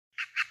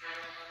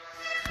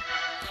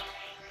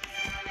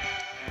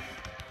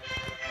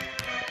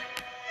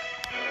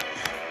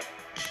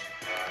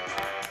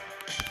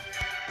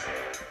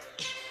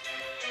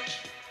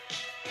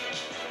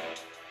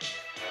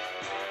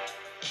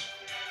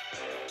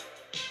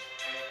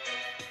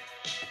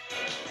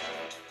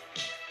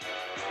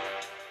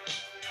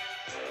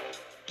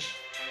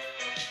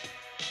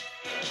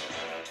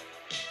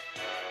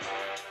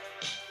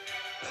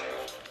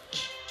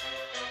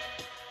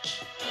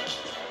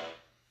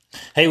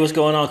Hey, what's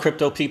going on,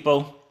 crypto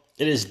people?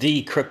 It is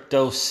the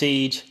Crypto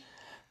Siege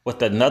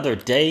with another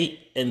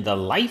day in the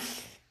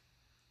life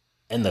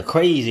and the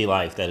crazy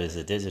life that is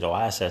the digital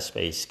asset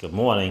space. Good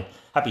morning.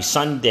 Happy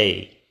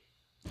Sunday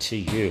to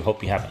you.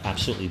 Hope you have an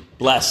absolutely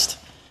blessed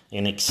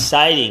and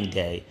exciting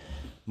day.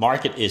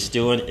 Market is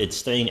doing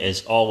its thing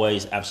as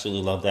always.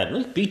 Absolutely love that.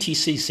 Look,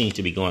 BTC seems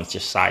to be going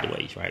just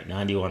sideways, right?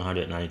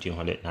 9100,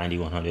 9200,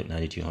 9100,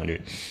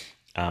 9200.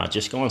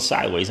 Just going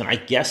sideways. And I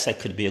guess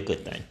that could be a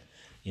good thing.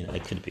 You know,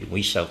 it could be.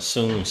 We shall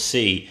soon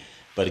see.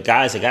 But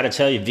guys, I got to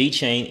tell you,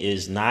 VeChain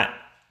is not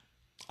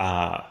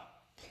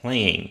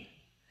playing,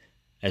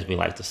 as we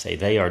like to say.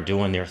 They are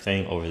doing their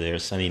thing over there.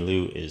 Sunny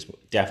Lou is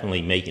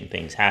definitely making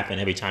things happen.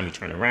 Every time you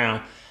turn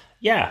around,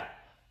 yeah,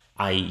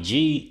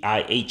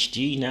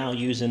 IHG now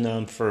using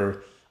them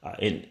for,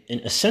 and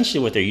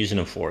essentially what they're using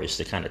them for is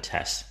to kind of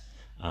test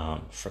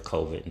for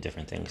COVID and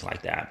different things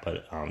like that.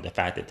 But the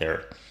fact that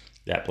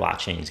that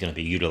blockchain is going to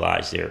be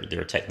utilized,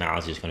 their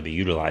technology is going to be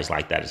utilized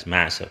like that is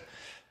massive,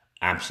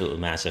 absolutely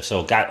massive. So,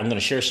 I'm going to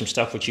share some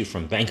stuff with you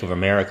from Bank of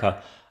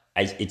America.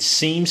 It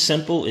seems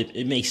simple.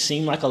 It may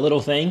seem like a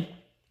little thing,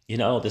 you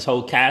know, this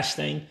whole cash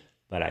thing,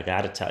 but I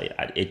got to tell you,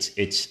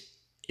 it's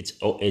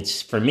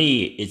for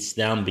me, it's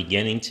them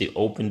beginning to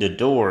open the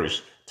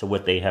doors to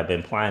what they have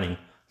been planning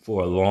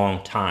for a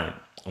long time,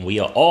 and we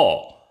are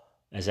all,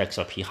 as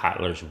XRP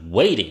hodlers,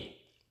 waiting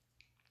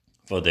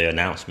for the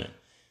announcement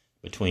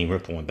between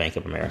Ripple and Bank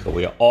of America.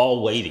 We are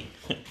all waiting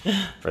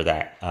for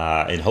that.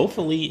 And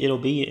hopefully it'll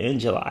be in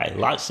July.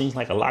 Seems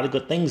like a lot of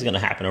good things are going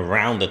to happen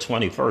around the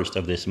 21st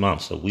of this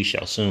month. So we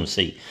shall soon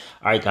see.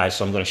 All right, guys.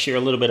 So I'm going to share a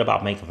little bit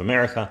about Bank of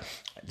America.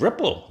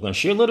 Ripple. I'm going to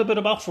share a little bit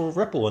about for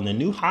Ripple and the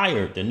new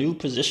hire, the new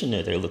position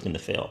that they're looking to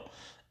fill.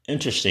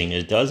 Interesting.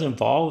 It does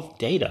involve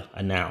data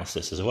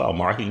analysis as well.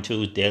 Marketing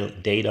tools,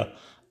 data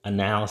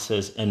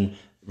analysis. And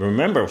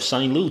remember,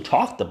 Sunny Lou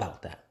talked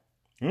about that.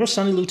 Remember,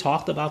 Sunny Lou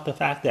talked about the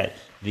fact that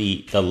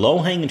the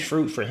low-hanging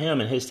fruit for him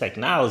and his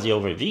technology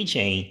over at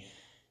VeChain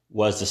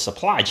was the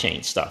supply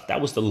chain stuff.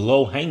 That was the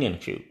low-hanging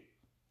fruit.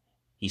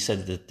 He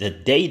said that the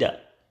data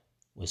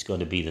was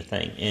going to be the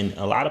thing. And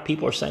a lot of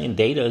people are saying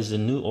data is the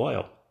new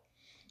oil.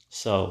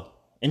 So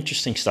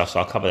interesting stuff. So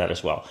I'll cover that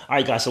as well. All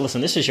right, guys. So listen,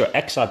 this is your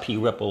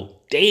XRP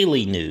Ripple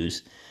daily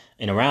news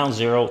in around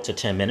 0 to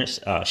 10 minutes.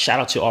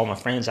 Shout out to all my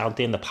friends out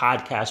there in the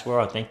podcast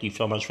world. Thank you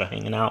so much for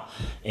hanging out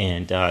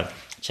and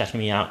checking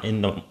me out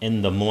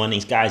in the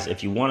mornings. Guys,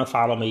 if you want to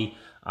follow me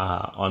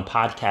on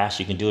podcasts,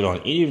 you can do it on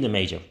any of the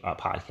major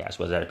podcasts,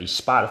 whether that be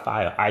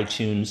Spotify or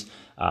iTunes,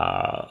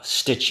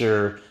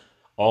 Stitcher,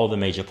 all the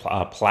major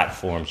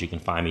platforms. You can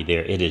find me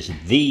there. It is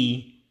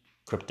the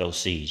Crypto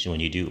Siege. When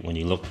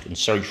you look and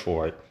search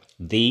for it,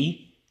 the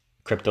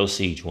Crypto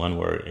Siege, one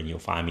word, and you'll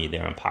find me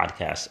there on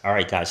podcasts. All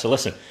right, guys. So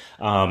listen,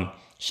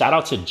 shout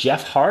out to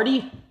Jeff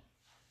Hardy,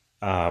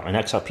 an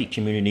XRP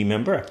community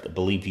member. I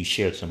believe you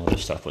shared some other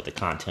stuff with the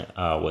content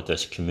with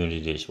this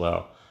community as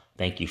well.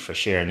 Thank you for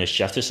sharing this,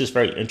 Jeff. This is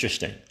very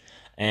interesting,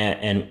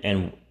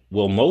 and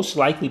will most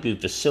likely be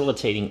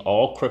facilitating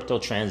all crypto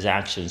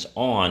transactions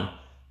on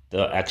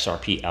the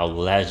XRP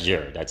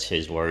ledger. That's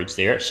his words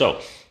there. So,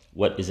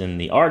 what is in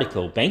the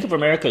article? Bank of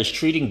America is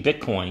treating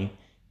Bitcoin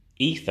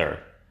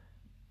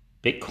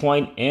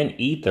and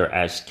Ether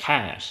as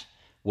cash.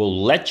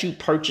 Will let you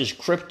purchase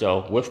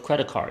crypto with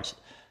credit cards.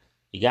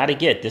 You got to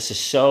get this is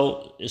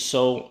so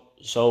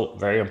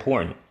very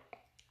important.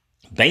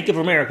 Bank of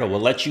America will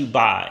let you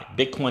buy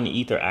Bitcoin and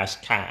Ether as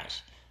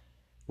cash.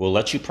 Will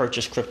let you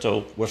purchase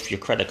crypto with your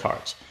credit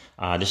cards.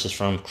 This is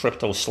from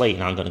Crypto Slate,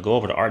 and I'm going to go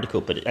over the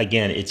article. But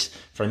again, it's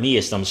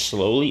them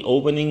slowly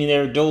opening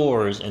their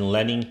doors and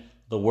letting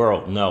the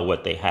world know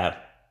what they have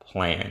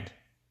planned.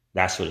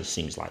 That's what it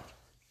seems like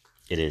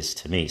it is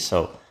to me.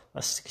 So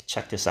let's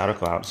check this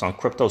article out. It's on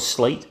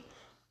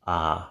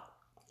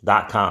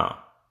CryptoSlate.com.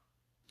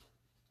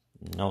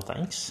 No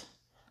thanks.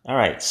 All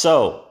right.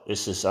 So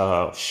this is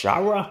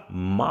Shara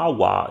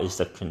Mawa is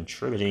the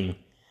contributing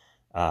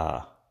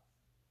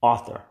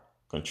author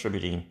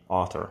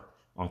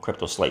on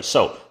Crypto Slate.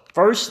 So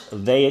first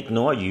they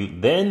ignore you,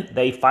 then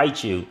they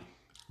fight you,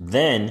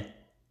 then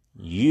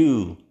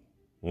you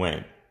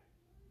win.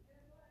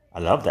 I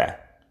love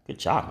that. Good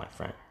job, my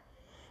friend.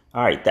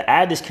 All right. The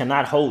adage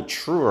cannot hold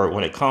truer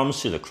when it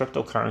comes to the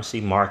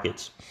cryptocurrency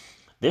markets.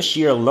 This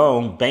year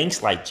alone,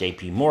 banks like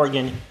JP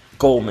Morgan,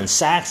 Goldman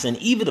Sachs, and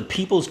even the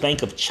People's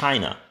Bank of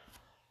China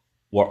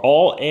were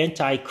all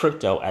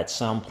anti-crypto at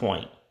some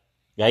point,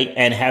 right?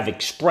 And have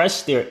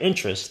expressed their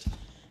interest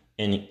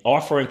in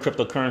offering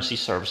cryptocurrency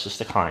services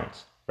to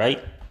clients,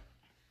 right?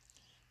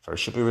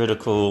 First you'll be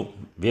ridiculed,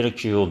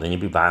 then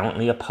you'll be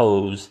violently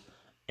opposed,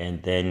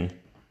 and then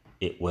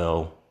it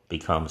will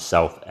become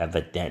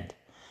self-evident.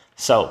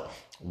 So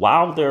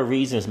while their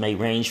reasons may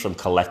range from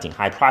collecting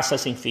high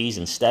processing fees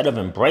instead of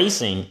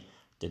embracing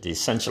the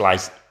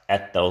decentralized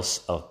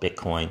ethos of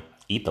Bitcoin,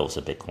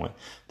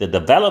 the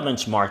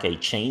developments mark a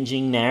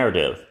changing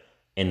narrative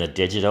in the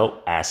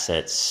digital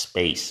asset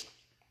space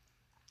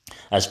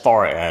as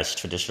far as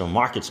traditional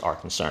markets are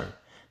concerned.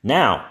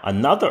 Now,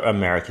 another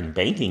American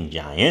banking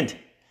giant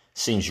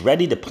seems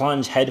ready to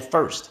plunge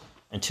headfirst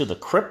into the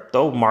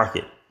crypto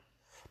market.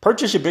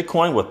 Purchase your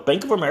Bitcoin with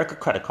Bank of America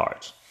credit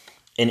cards.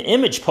 An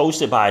image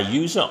posted by a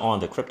user on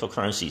the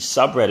cryptocurrency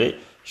subreddit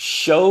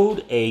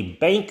showed a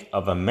Bank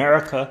of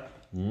America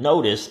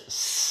notice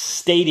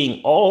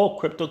stating all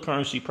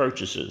cryptocurrency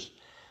purchases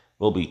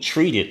will be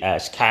treated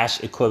as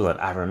cash equivalent.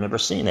 I remember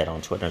seeing that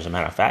on Twitter, as a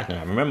matter of fact, and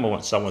I remember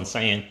when someone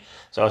saying,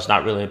 so it's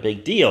not really a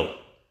big deal.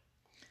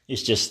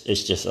 It's just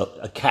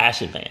a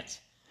cash advance.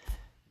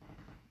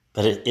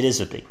 But it is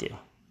a big deal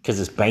because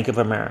it's Bank of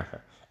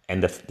America,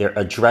 and they're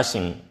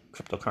addressing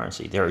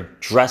cryptocurrency. They're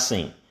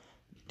addressing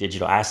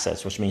digital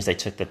assets, which means they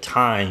took the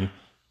time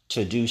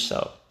to do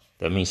so.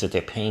 That means that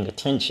they're paying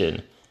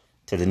attention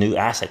to the new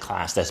asset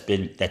class that's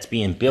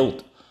being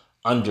built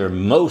under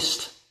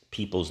most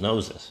people's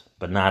noses,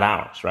 but not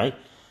ours, right?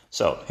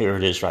 So here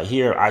it is right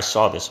here. I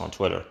saw this on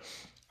Twitter,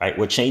 right?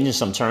 We're changing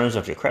some terms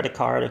of your credit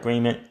card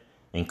agreement.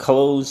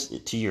 Enclose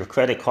to your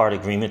credit card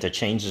agreement, the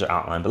changes are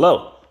outlined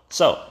below.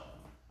 So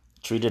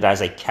treat it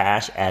as a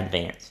cash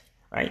advance,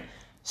 right?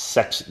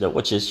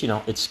 Which is,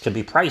 it could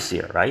be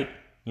pricier, right?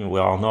 We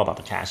all know about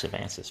the cash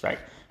advances, right?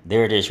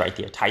 There it is right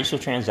there. Types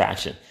of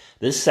transaction.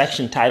 This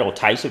section titled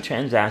Types of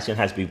Transaction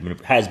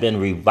has been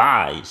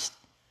revised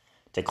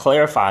to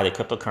clarify that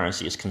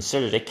cryptocurrency is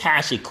considered a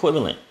cash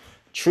equivalent,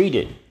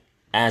 treated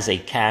as a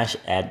cash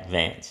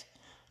advance.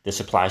 This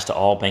applies to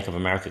all Bank of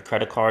America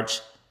credit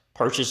cards,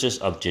 purchases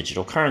of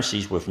digital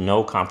currencies with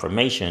no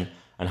confirmation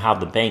on how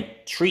the bank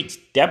treats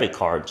debit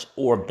cards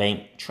or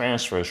bank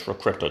transfers for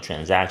crypto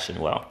transaction.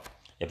 Well,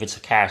 if it's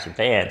a cash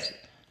advance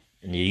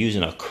and you're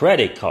using a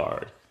credit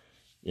card,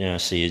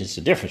 see, it's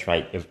the difference,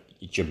 right? If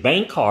it's your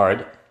bank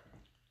card,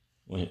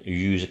 when you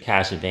use a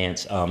cash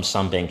advance,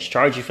 some banks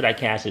charge you for that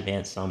cash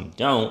advance, some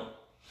don't.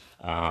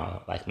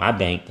 Like my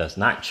bank does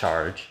not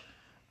charge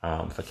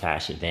for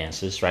cash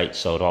advances, right?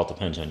 So it all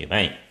depends on your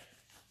bank.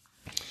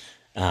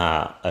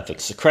 If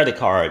it's a credit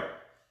card,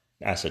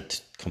 that's a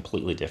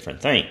completely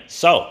different thing.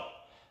 So,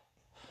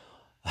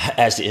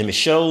 as the image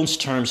shows,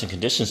 terms and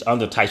conditions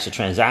under types of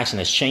transaction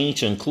has changed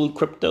to include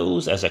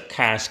cryptos as a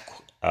cash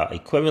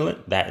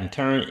equivalent. That in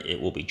turn,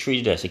 it will be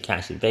treated as a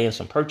cash advance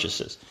on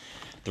purchases.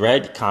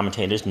 Thread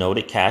commentators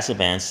noted cash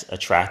advance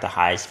attract the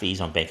highest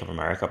fees on Bank of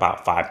America,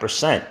 about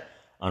 5%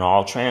 on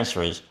all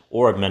transfers,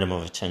 or a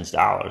minimum of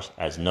 $10,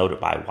 as noted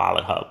by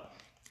Wallet Hub.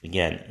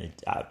 Again,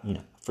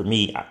 for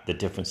me, the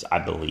difference, I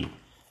believe,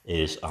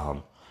 is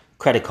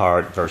credit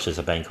card versus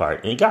a bank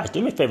card. And guys,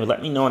 do me a favor,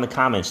 let me know in the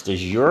comments,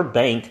 does your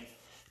bank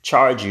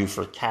charge you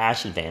for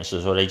cash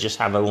advances, or they just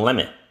have a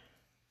limit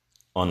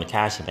on the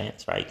cash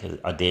advance, right?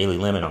 A daily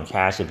limit on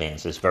cash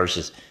advances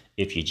versus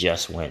if you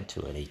just went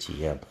to an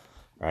ATM,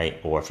 right?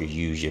 Or if you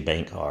use your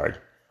bank card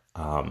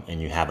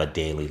and you have a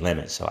daily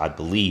limit. So I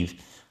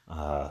believe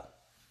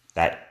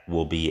that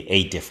will be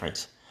a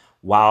difference.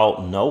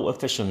 While no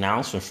official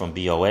announcement from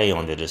BOA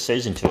on the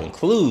decision to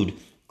include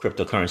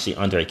cryptocurrency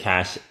under a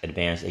cash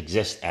advance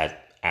exists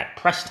at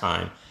press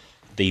time,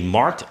 the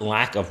marked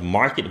lack of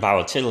market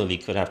volatility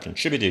could have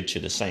contributed to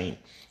the same,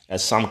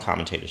 as some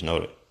commentators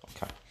noted.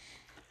 Okay.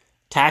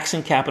 Tax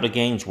and capital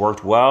gains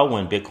worked well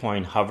when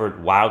Bitcoin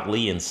hovered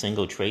wildly in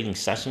single trading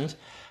sessions.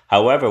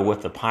 However,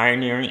 with the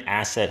pioneering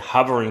asset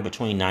hovering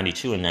between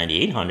 92 and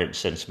 9,800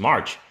 since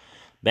March,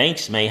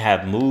 banks may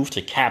have moved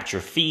to capture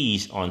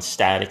fees on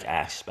static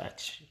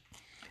aspects.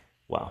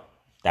 Well,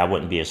 that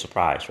wouldn't be a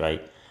surprise,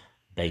 right?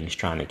 Banks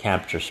trying to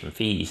capture some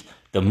fees.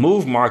 The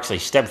move marks a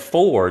step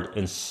forward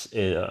in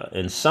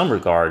some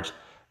regards,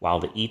 while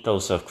the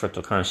ethos of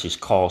cryptocurrencies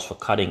calls for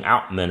cutting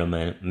out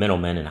middlemen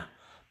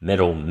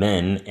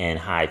and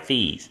high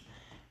fees.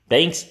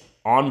 Banks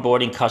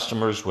onboarding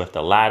customers with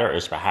the latter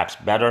is perhaps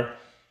better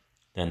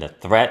than the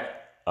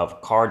threat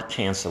of card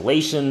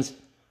cancellations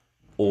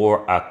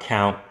or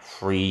account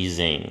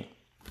freezing.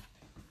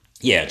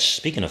 Yeah,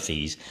 speaking of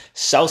fees,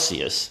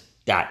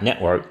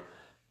 Celsius.network,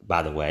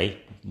 by the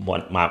way,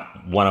 one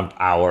of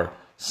our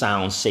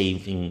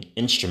sound-saving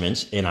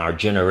instruments in our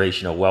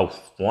generational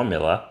wealth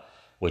formula,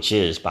 which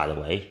is, by the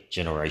way,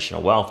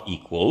 generational wealth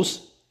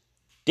equals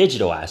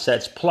digital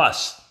assets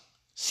plus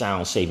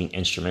sound-saving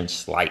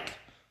instruments like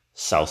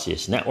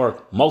Celsius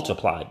Network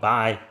multiplied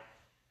by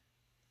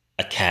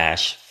a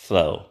cash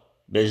flow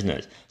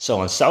business.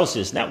 So on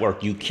Celsius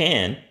Network, you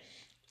can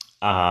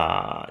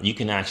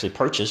actually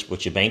purchase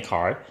with your bank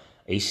card,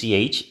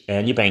 ACH,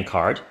 and your bank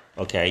card.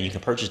 Okay, you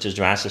can purchase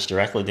digital assets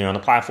directly there on the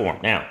platform.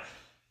 Now,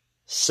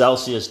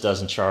 Celsius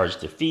doesn't charge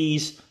the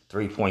fees,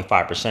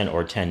 3.5%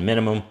 or 10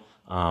 minimum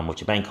with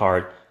your bank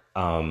card.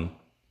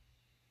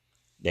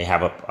 They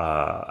have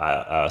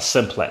a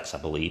simplex, I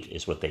believe,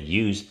 is what they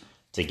use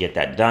to get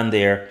that done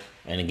there.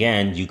 And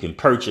again, you can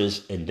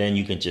purchase, and then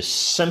you can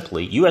just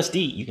simply,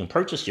 USD, you can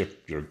purchase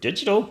your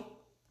digital,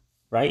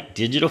 right?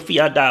 Digital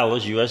fiat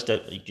dollars,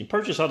 USD. You can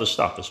purchase other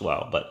stuff as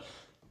well, but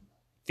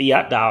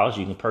fiat dollars,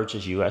 you can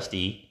purchase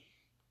USD,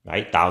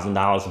 right?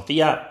 $1,000 in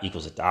fiat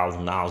equals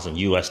 $1,000 in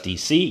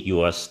USDC,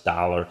 US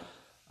dollar,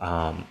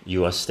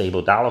 US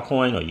stable dollar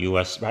coin, or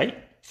US, right?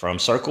 From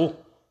Circle.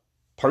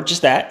 Purchase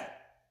that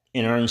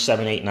and earn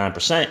 7, 8,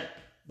 9%.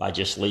 by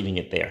just leaving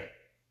it there.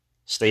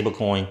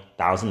 Stablecoin,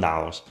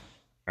 $1,000,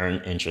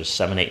 earn interest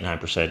 7, 8,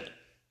 9%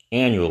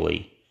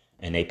 annually,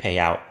 and they pay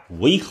out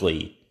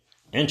weekly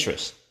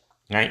interest.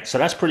 Right? So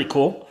that's pretty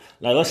cool.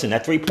 Now listen,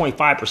 that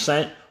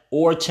 3.5%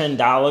 or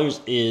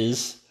 $10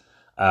 is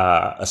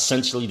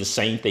essentially the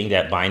same thing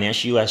that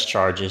Binance US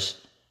charges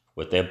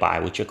with their buy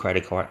with your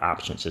credit card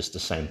options. It's the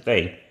same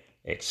thing,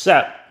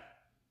 except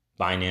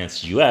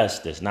Binance US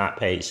does not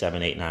pay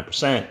 7, 8,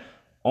 9%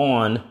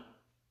 on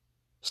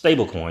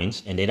stable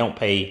coins, and they don't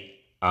pay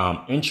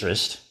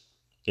interest,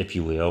 if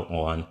you will,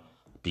 on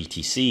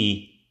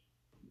BTC,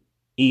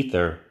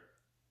 Ether,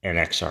 and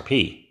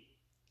XRP,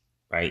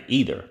 right?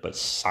 Either, but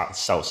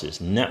Celsius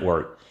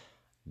Network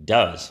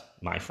does,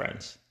 my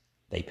friends.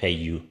 They pay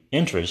you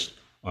interest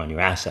on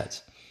your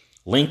assets.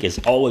 Link is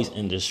always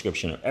in the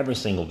description of every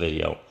single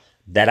video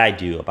that I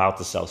do about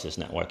the Celsius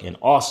Network. And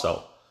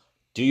also,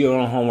 do your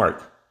own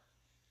homework.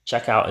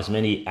 Check out as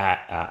many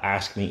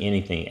Ask Me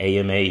Anything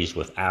AMAs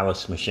with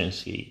Alice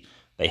Mashinsky.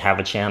 They have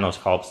a channel, it's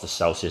called the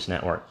Celsius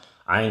Network.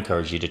 I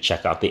encourage you to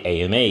check out the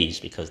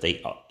AMAs because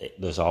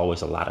there's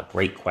always a lot of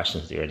great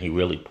questions there, and he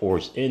really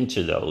pours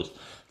into those.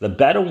 The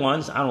better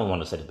ones, I don't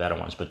want to say the better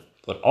ones, but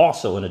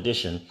also in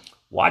addition,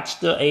 watch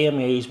the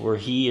AMAs where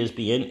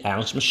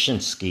Alice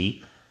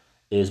Mashinsky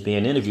is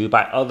being interviewed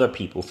by other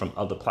people from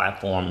other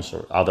platforms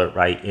or other,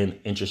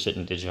 interested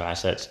in digital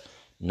assets,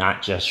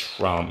 not just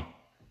from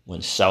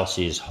when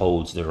Celsius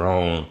holds their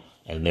own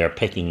and they're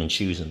picking and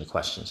choosing the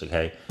questions,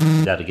 okay?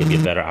 That'll give you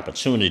a better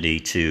opportunity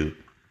to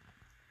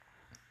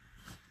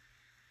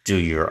do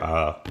your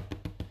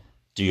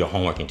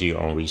homework and do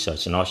your own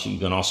research. And also, you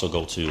can also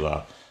go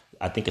to,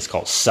 I think it's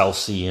called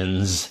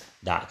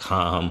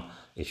Celsians.com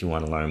if you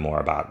want to learn more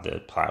about the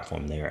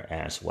platform there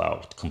as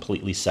well.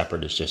 Completely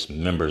separate. It's just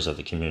members of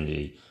the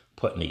community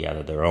putting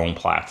together their own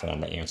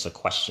platform to answer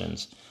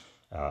questions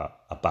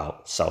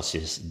about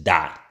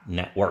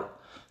Celsius.network.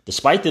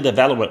 Despite the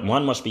development,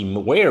 one must be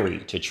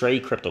wary to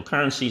trade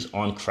cryptocurrencies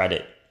on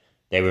credit.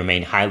 They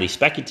remain highly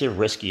speculative,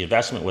 risky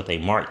investment with a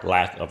marked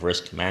lack of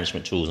risk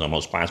management tools on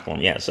most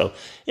platforms. Yeah, so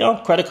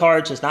credit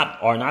cards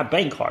are not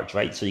bank cards,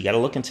 right? So you got to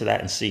look into that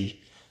and see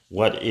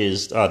what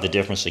is the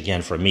difference.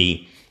 Again, for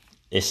me,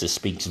 it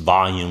speaks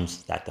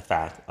volumes to the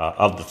fact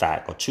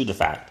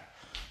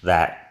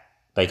that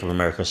Bank of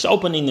America is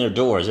opening their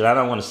doors, and I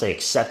don't want to say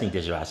accepting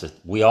digital assets.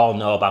 We all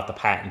know about the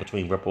patent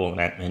between Ripple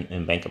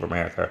and Bank of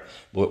America.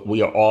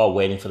 We are all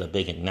waiting for the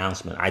big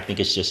announcement. I think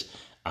it's just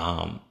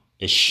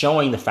it's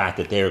showing the fact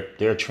that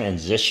they're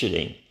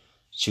transitioning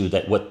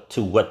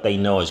to what they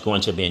know is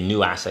going to be a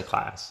new asset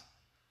class,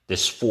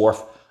 this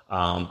fourth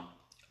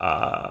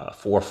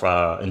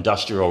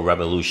industrial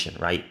revolution,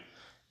 right?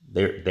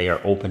 They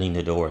are opening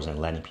the doors and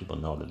letting people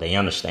know that they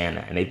understand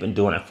that, and they've been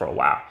doing it for a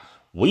while.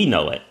 We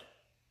know it.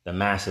 The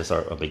masses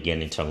are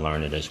beginning to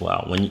learn it as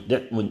well.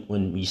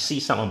 When you see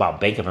something about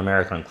Bank of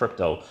America and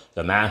crypto,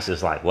 the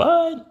masses like,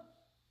 what?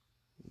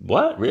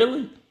 What,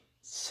 really?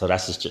 So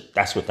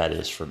that's what that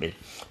is for me.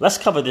 Let's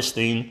cover this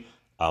thing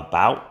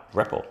about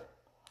Ripple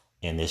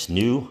and this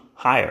new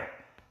hire.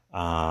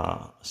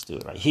 Let's do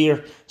it right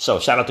here. So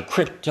shout out to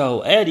Crypto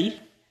Eddie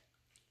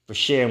for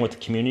sharing with the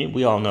community.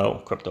 We all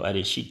know Crypto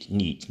Eddie. She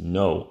needs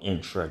no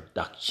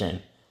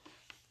introduction.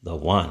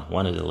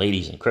 One of the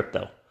ladies in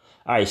crypto.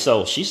 All right,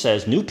 so she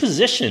says, new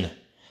position.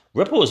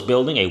 Ripple is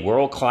building a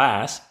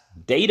world-class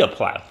data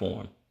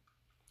platform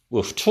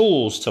with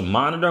tools to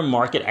monitor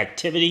market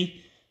activity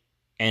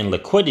and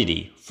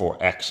liquidity for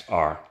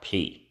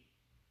XRP.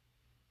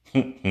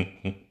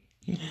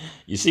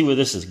 You see where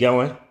this is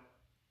going?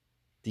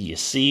 Do you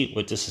see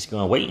what this is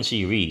going? Wait until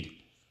you read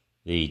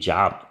the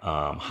job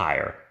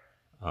hire,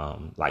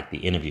 like the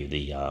interview.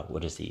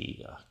 Goodness,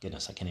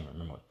 I can't even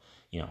remember.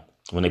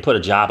 When they put a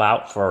job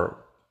out for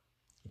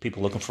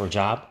people looking for a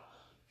job.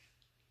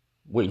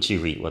 Wait until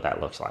you read what that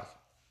looks like.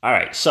 All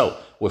right, so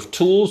with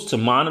tools to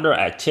monitor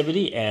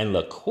activity and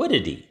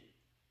liquidity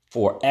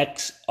for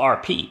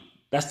XRP,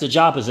 that's the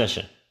job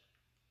position.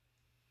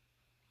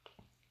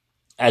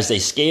 As they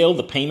scale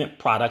the payment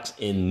products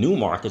in new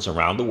markets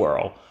around the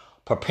world,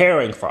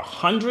 preparing for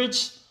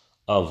hundreds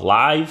of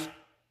live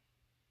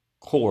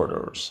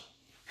corridors.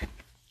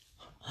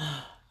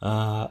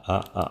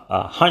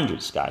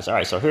 Hundreds, guys. All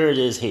right, so here it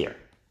is here.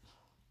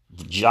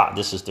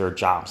 This is their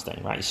jobs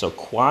thing, right? So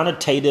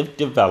quantitative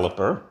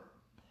developer,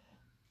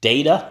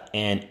 data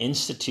and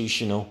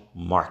institutional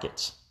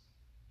markets.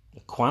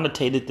 The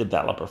quantitative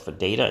developer for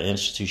data and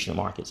institutional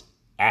markets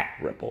at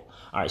Ripple.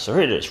 All right, so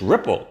here it is.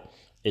 Ripple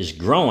is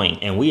growing,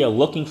 and we are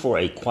looking for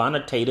a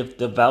quantitative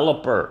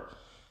developer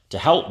to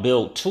help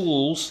build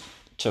tools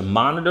to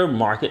monitor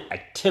market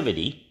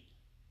activity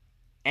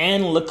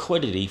and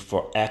liquidity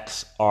for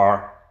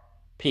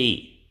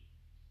XRP.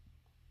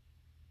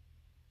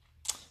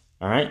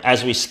 All right.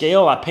 As we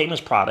scale our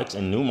payments products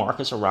in new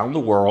markets around the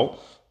world,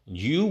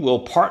 you will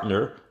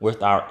partner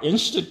with our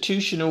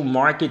institutional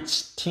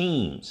markets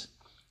teams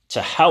to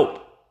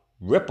help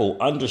Ripple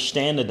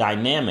understand the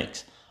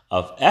dynamics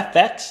of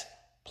FX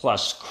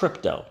plus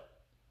crypto.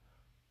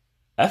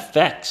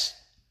 FX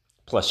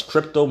plus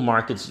crypto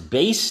markets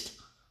based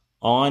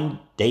on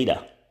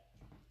data.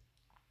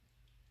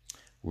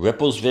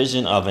 Ripple's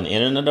vision of an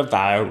internet of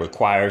value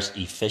requires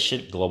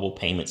efficient global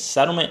payment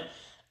settlement,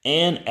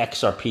 and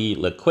XRP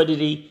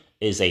liquidity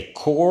is a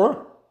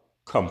core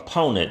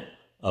component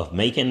of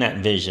making that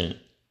vision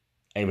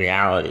a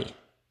reality.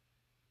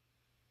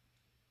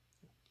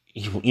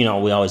 We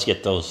always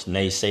get those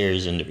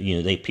naysayers,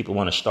 and people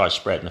want to start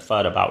spreading the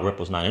FUD about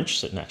Ripple's not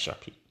interested in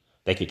XRP.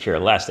 They could care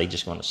less. They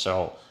just want to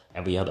sell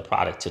every other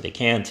product that they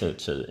can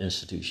to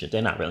institutions.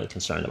 They're not really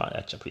concerned about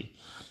XRP.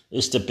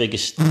 It's the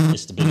biggest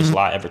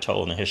lie ever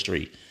told in the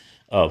history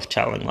of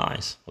telling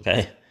lies.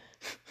 Okay,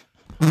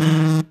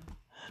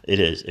 it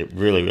is. It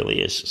really,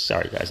 really is.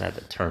 Sorry, guys, I had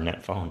to turn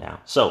that phone down.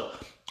 So,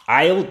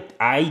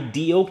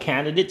 ideal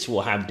candidates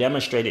will have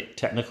demonstrated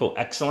technical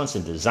excellence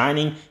in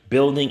designing,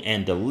 building,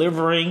 and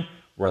delivering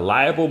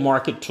reliable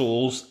market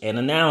tools and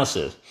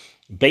analysis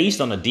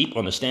based on a deep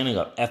understanding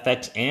of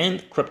FX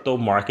and crypto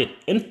market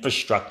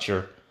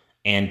infrastructure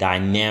and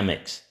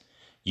dynamics.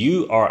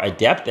 You are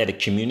adept at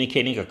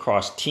communicating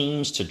across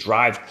teams to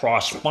drive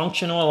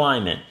cross-functional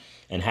alignment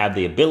and have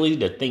the ability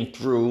to think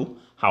through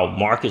how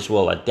markets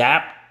will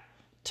adapt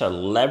to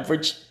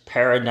leverage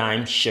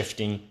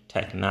paradigm-shifting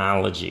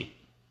technology.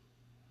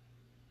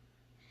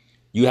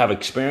 You have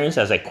experience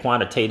as a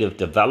quantitative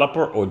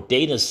developer or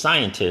data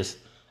scientist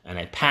and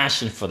a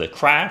passion for the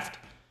craft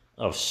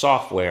of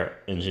software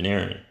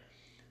engineering.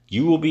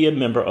 You will be a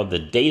member of the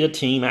data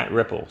team at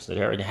Ripple. So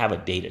they already have a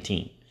data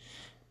team,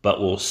 but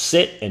will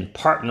sit and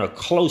partner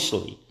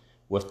closely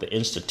with the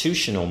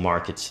institutional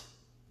markets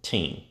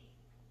team.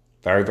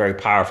 Very, very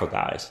powerful,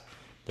 guys.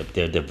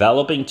 They're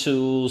developing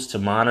tools to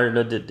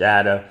monitor the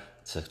data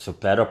to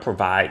better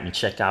provide and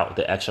check out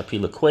the XRP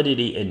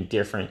liquidity in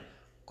different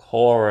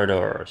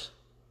corridors.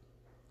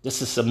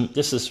 This is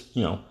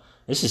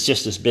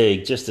just as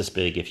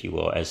big, if you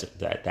will, as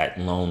that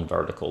loan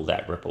vertical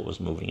that Ripple was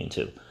moving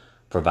into,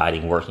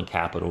 providing working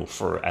capital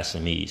for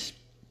SMEs.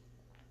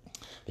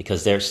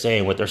 Because they're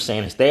saying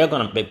is they're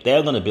going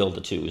to build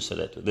the tools so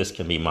that this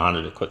can be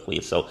monitored quickly.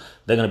 So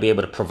they're going to be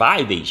able to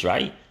provide these,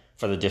 right,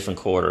 for the different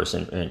quarters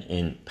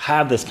and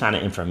have this kind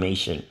of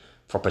information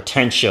for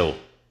potential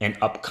and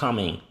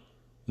upcoming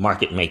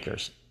market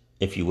makers,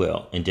 if you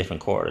will, in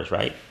different quarters,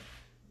 right?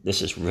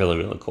 This is really,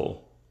 really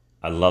cool.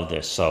 I love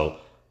this. So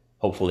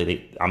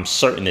hopefully I'm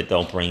certain that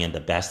they'll bring in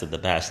the best of the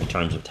best in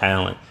terms of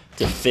talent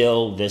to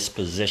fill this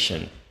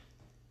position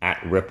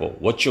at Ripple.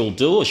 What you'll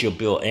do is you'll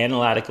build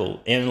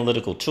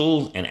analytical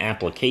tools and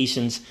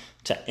applications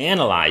to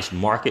analyze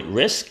market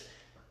risk,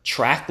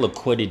 track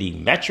liquidity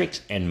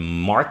metrics, and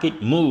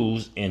market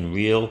moves in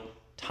real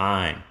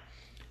time.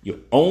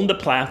 You own the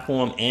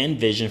platform and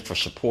vision for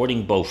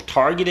supporting both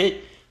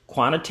targeted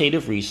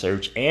quantitative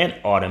research and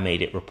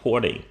automated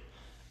reporting.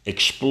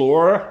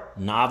 Explore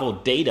novel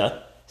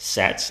data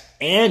sets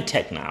and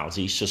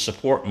technologies to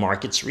support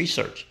markets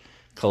research.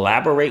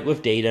 Collaborate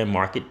with data and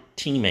market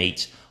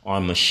teammates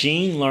on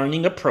machine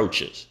learning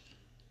approaches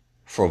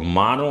for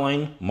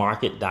modeling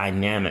market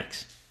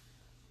dynamics.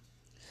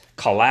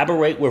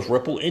 Collaborate with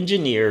Ripple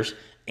engineers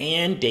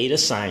and data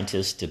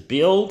scientists to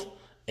build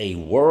a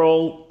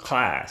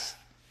world-class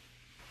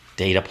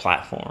data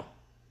platform.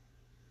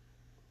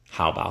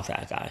 How about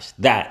that, guys?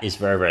 That is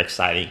very, very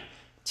exciting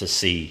to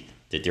see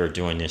that they're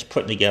doing this,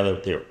 putting together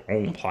their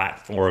own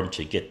platform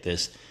to get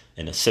this.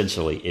 And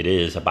essentially, it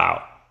is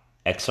about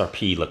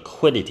XRP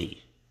liquidity.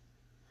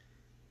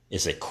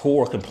 Is a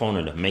core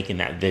component of making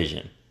that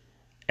vision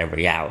a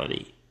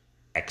reality.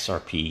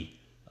 XRP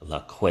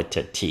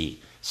liquidity.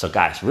 So,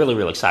 guys, really,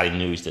 really exciting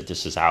news that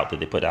this is out,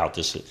 that they put out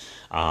this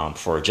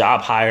for a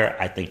job hire.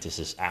 I think this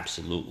is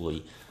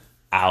absolutely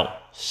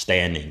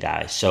outstanding,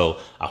 guys. So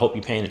I hope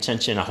you're paying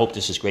attention. I hope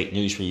this is great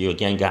news for you.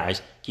 Again,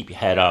 guys, keep your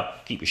head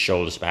up, keep your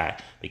shoulders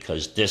back,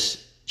 because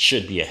this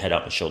should be a head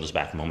up and shoulders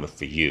back moment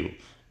for you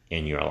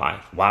in your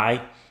life.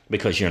 Why?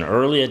 Because you're an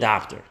early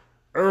adopter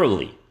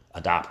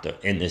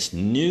in this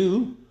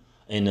new,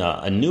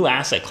 a new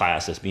asset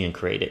class that's being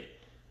created,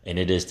 and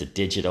it is the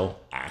digital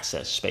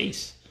asset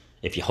space.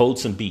 If you hold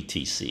some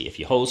BTC, if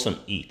you hold some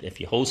ETH, if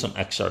you hold some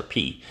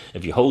XRP,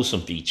 if you hold some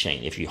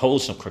VeChain, if you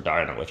hold some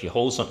Cardano, if you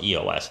hold some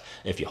EOS,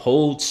 if you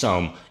hold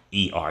some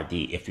ERD,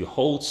 if you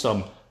hold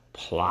some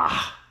PLA,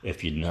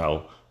 if you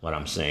know what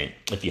I'm saying,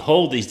 if you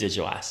hold these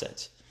digital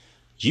assets,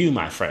 you,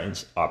 my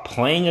friends, are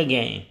playing a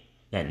game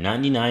that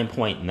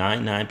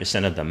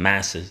 99.99% of the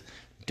masses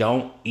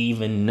don't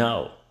even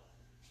know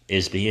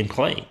is being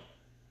played.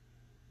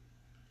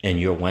 And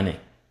you're winning.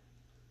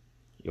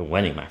 You're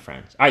winning, my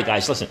friends. All right,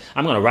 guys, listen,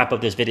 I'm going to wrap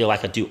up this video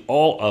like I do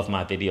all of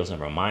my videos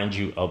and remind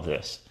you of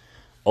this.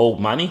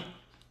 Old money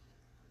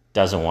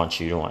doesn't want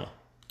you to win.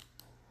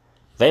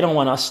 They don't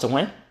want us to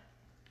win.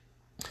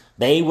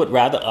 They would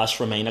rather us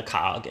remain a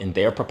cog in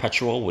their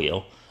perpetual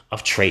wheel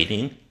of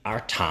trading our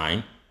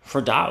time for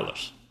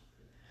dollars.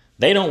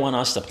 They don't want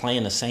us to play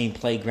in the same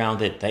playground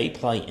that they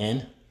play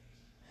in,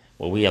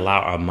 where we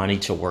allow our money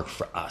to work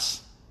for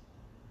us.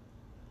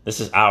 This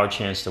is our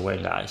chance to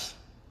win, guys.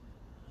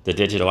 The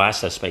digital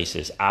asset space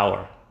is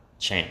our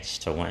chance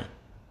to win.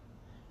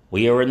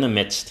 We are in the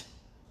midst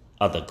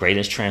of the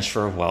greatest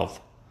transfer of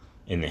wealth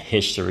in the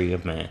history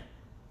of man?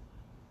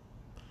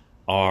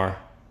 Are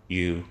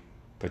you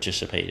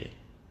participating?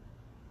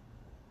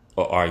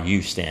 Or are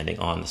you standing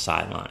on the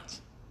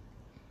sidelines?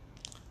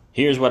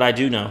 Here's what I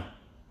do know,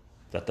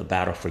 that the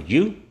battle for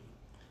you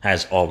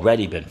has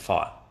already been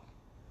fought,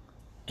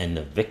 and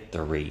the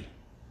victory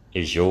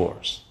is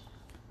yours.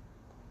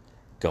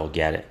 Go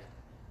get it.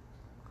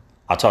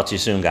 I'll talk to you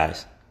soon,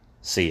 guys.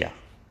 See ya.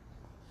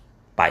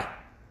 Bye.